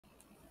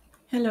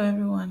Hello,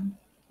 everyone.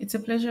 It's a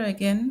pleasure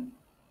again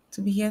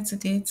to be here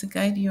today to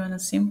guide you on a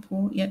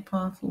simple yet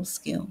powerful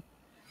skill.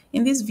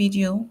 In this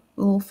video,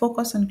 we will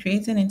focus on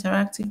creating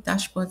interactive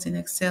dashboards in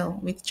Excel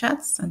with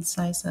charts and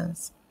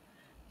slicers.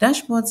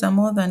 Dashboards are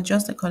more than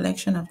just a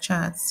collection of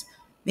charts.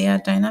 They are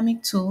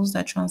dynamic tools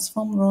that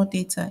transform raw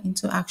data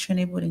into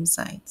actionable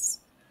insights.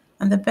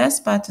 And the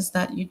best part is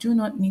that you do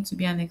not need to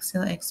be an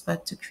Excel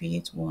expert to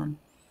create one.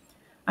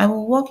 I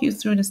will walk you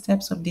through the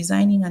steps of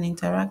designing an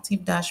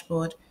interactive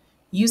dashboard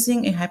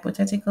using a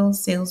hypothetical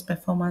sales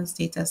performance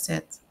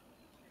dataset,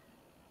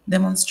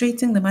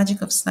 demonstrating the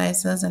magic of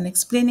slicers and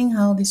explaining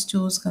how these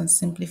tools can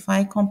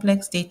simplify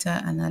complex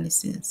data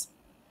analysis.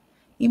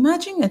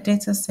 Imagine a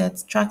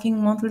dataset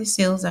tracking monthly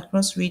sales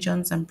across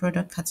regions and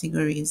product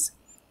categories.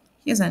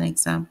 Here's an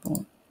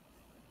example.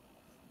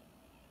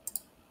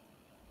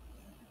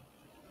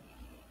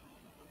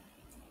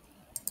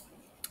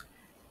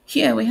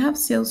 Here we have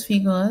sales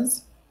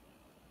figures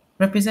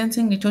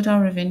representing the total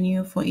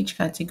revenue for each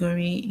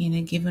category in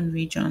a given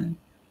region.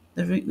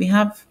 We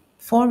have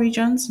four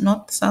regions,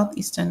 North, South,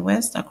 East, and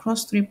West,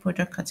 across three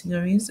product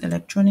categories,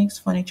 electronics,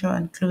 furniture,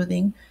 and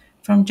clothing,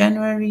 from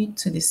January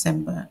to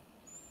December.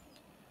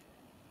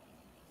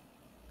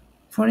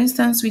 For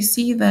instance, we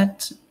see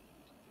that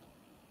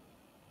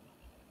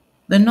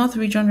the North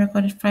region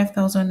recorded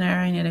 5,000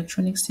 naira in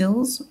electronic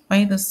sales,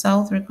 while the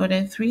South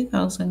recorded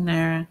 3,000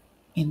 naira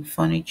in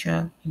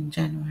furniture in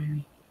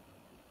January.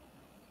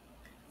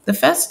 The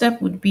first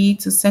step would be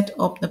to set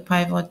up the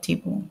pivot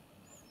table.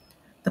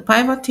 The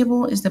pivot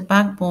table is the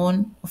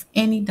backbone of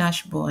any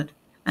dashboard,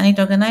 and it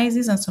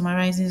organizes and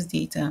summarizes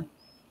data.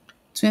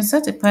 To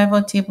insert a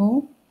pivot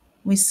table,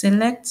 we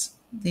select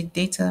the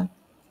data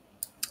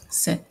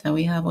set that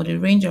we have or the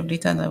range of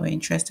data that we're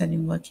interested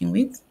in working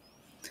with.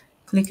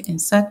 Click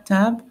Insert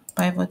tab,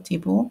 Pivot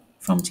Table,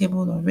 from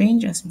table or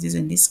range as it is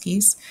in this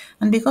case.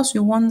 And because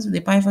we want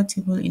the pivot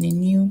table in a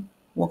new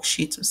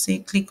worksheet, we say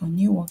click on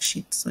New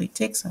Worksheet. So it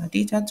takes our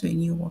data to a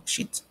new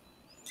worksheet.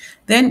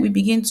 Then we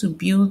begin to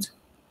build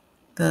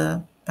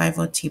the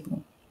pivot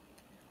table.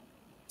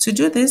 To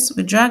do this,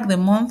 we drag the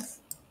month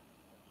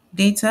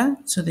data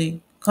to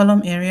the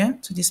column area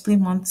to display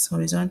months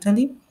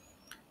horizontally.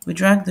 We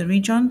drag the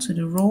region to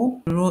the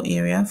row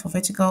area for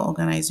vertical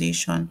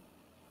organization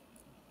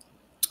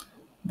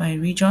by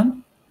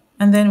region.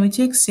 And then we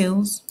take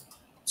sales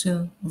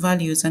to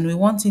values, and we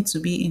want it to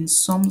be in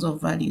sums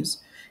of values.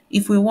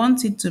 If we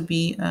want it to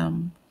be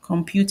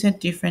computed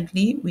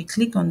differently, we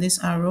click on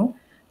this arrow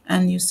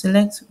and you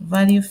select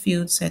value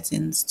field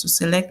settings to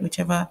select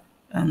whichever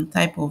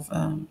type of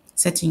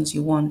settings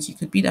you want. It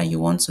could be that you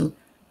want to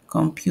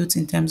compute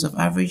in terms of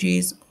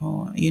averages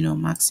or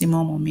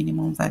maximum or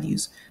minimum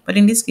values. But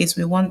in this case,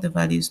 we want the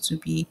values to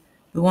be,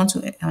 we want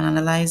to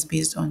analyze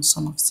based on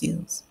sum of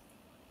sales.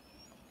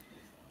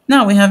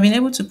 Now we have been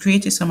able to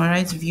create a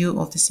summarized view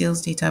of the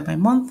sales data by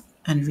month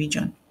and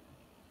region.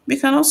 We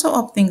can also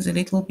up things a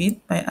little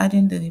bit by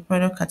adding the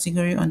product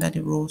category under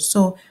the row.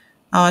 So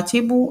our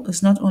table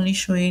is not only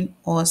showing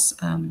us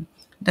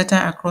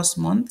data across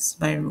months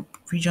by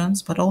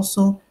regions, but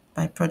also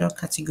by product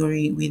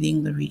category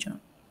within the region.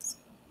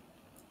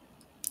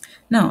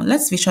 Now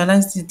let's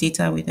visualize this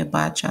data with a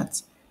bar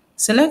chart.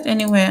 Select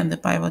anywhere in the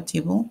pivot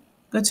table,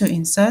 go to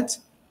Insert,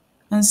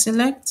 and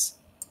select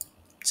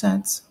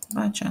Chart,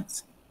 Bar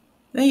Chart.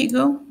 There you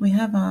go, we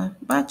have our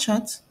bar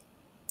chart.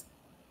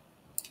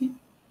 Okay.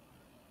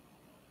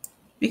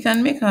 We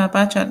can make our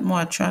bar chart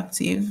more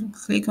attractive.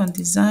 Click on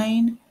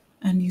Design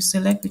and you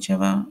select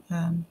whichever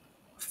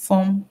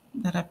form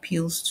that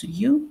appeals to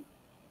you.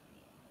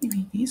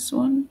 Maybe this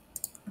one,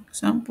 for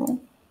example.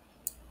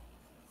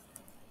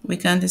 We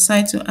can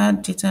decide to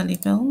add data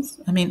labels,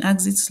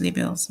 axis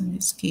labels in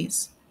this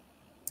case.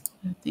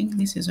 I think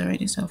this is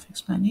already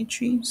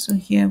self-explanatory. So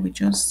here we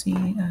just see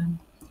in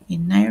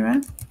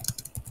Naira.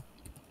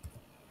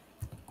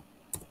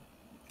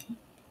 Okay.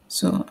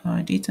 So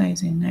our data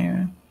is in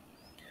Naira.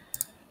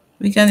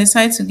 We can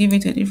decide to give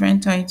it a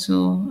different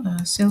title,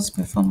 sales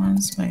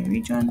performance by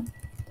region,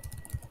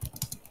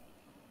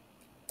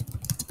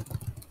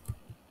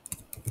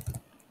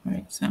 for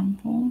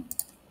example.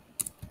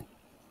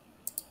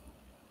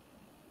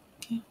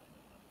 Okay.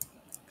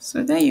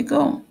 So there you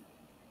go.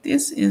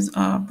 This is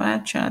our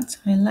bar chart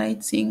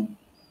highlighting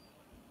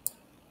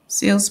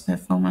sales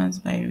performance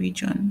by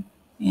region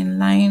in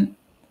line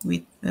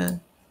with the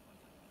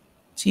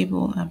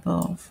table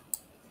above.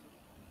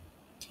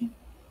 Okay.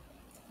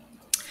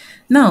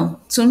 Now,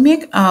 to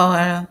make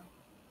our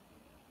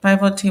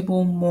pivot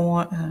table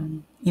more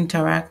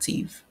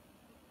interactive,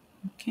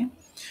 okay,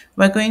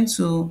 we're going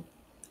to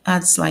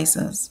add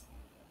slicers.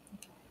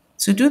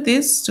 To do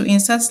this, to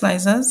insert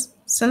slicers,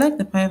 select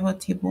the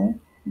pivot table,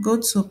 go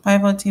to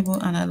Pivot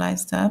Table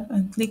Analyze tab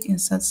and click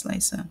Insert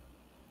Slicer.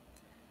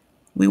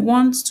 We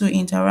want to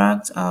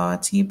interact our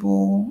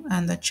table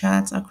and the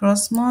chart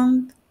across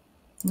month,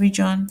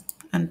 region,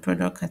 and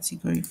product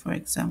category, for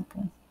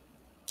example.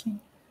 Okay.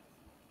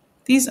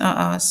 These are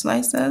our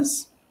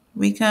slicers.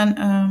 We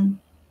can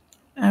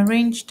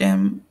arrange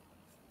them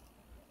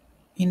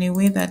in a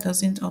way that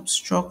doesn't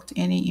obstruct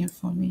any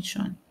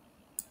information.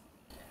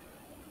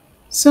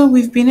 So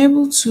we've been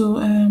able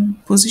to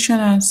position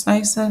our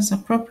slicers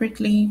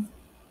appropriately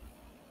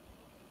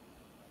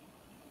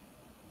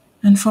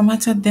and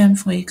formatted them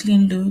for a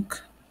clean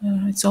look.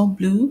 It's all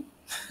blue.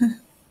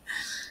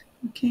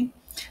 Okay.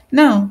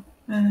 Now,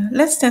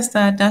 let's test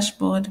our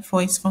dashboard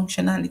for its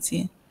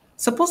functionality.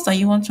 Suppose that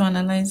you want to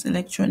analyze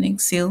electronic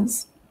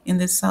sales in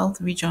the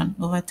South region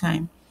over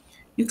time.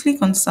 You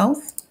click on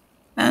South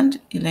and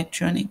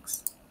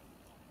Electronics.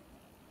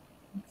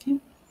 Okay.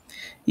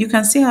 You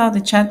can see how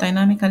the chart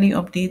dynamically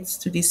updates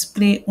to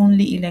display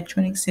only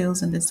electronic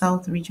sales in the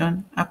South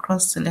region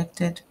across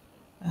selected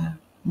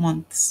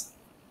months.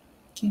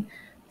 Okay.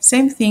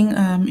 Same thing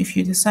if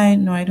you decide,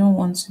 no, I don't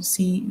want to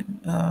see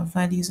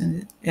values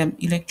in the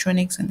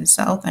electronics in the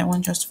South, I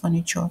want just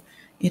furniture.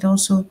 It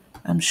also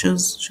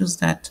shows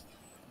that,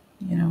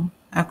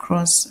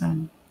 across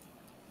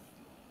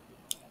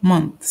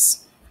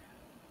months.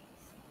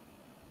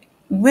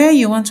 Where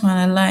you want to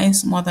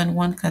analyze more than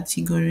one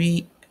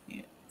category,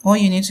 all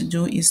you need to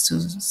do is to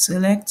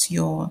select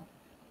your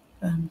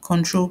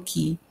control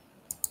key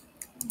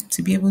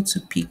to be able to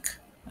pick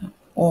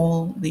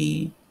all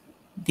the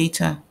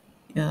data.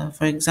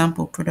 For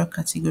example, product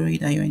category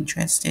that you're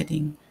interested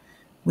in.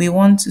 We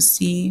want to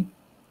see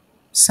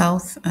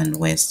South and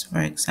West,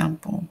 for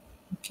example.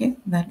 Okay,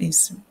 that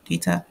is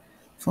data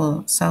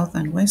for South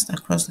and West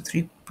across the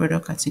three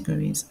product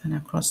categories and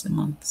across the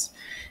months.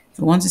 If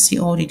you want to see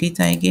all the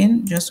data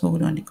again, just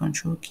hold on the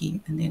control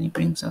key and then it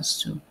brings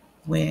us to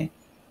where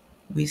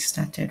we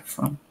started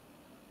from.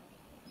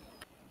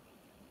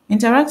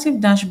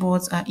 Interactive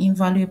dashboards are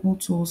invaluable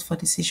tools for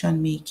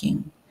decision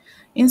making.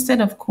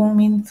 Instead of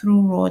combing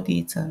through raw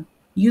data,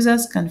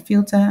 users can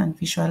filter and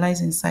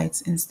visualize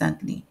insights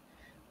instantly.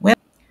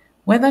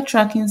 Whether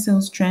tracking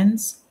sales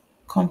trends,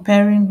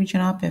 comparing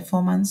regional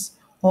performance,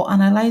 or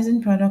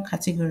analyzing product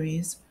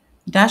categories,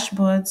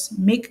 dashboards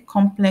make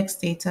complex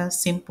data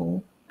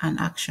simple and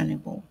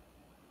actionable.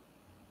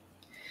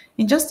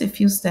 In just a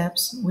few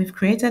steps, we've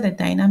created a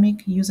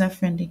dynamic,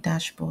 user-friendly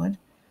dashboard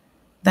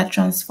that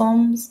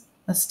transforms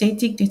a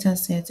static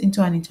dataset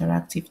into an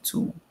interactive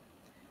tool.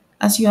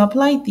 As you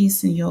apply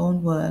this in your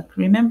own work,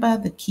 remember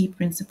the key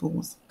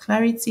principles: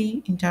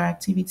 clarity,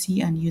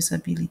 interactivity, and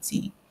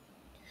usability.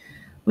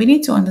 We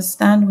need to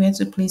understand where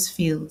to place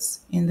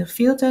fields in the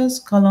filters,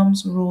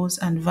 columns, rows,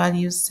 and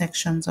values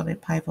sections of a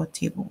pivot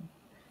table.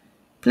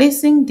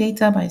 Placing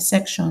data by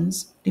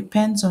sections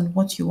depends on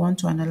what you want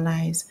to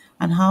analyze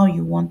and how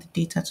you want the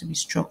data to be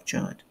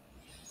structured.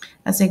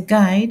 As a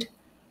guide,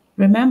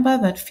 remember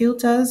that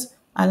filters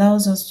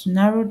allows us to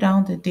narrow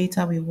down the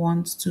data we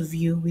want to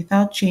view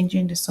without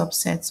changing the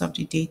subsets of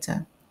the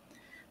data.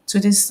 To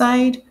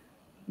decide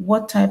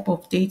what type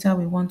of data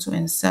we want to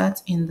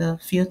insert in the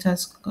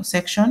filters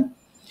section,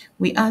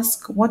 we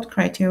ask, what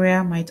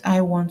criteria might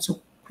I want to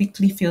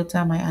quickly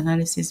filter my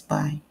analysis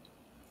by?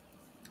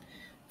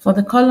 For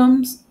the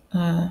columns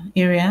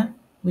area,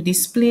 we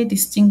display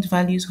distinct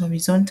values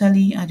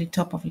horizontally at the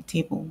top of the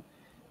table,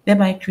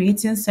 thereby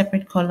creating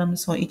separate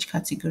columns for each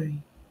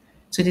category.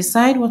 To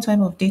decide what type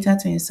of data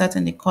to insert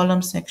in the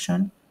column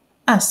section,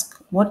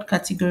 ask, what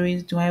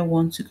categories do I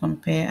want to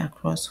compare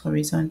across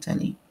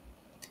horizontally?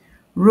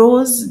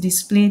 Rows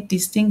display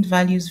distinct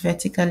values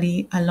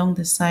vertically along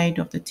the side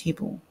of the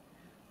table,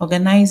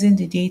 organizing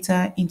the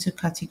data into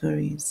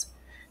categories.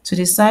 To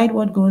decide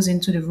what goes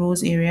into the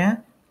rows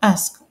area,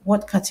 ask,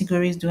 what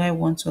categories do I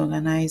want to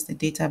organize the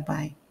data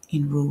by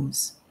in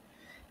rows?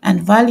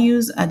 And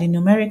values are the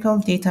numerical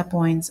data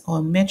points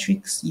or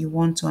metrics you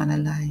want to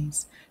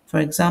analyze. For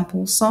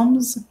example,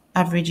 sums,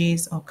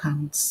 averages, or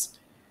counts.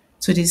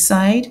 To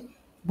decide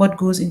what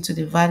goes into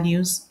the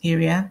values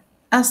area,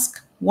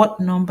 ask, what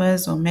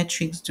numbers or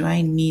metrics do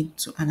I need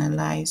to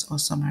analyze or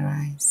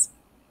summarize?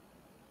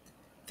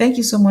 Thank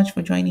you so much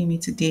for joining me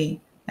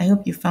today. I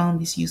hope you found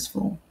this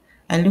useful.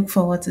 I look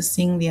forward to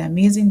seeing the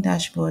amazing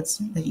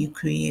dashboards that you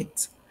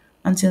create.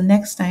 Until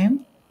next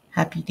time,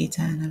 happy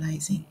data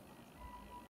analyzing.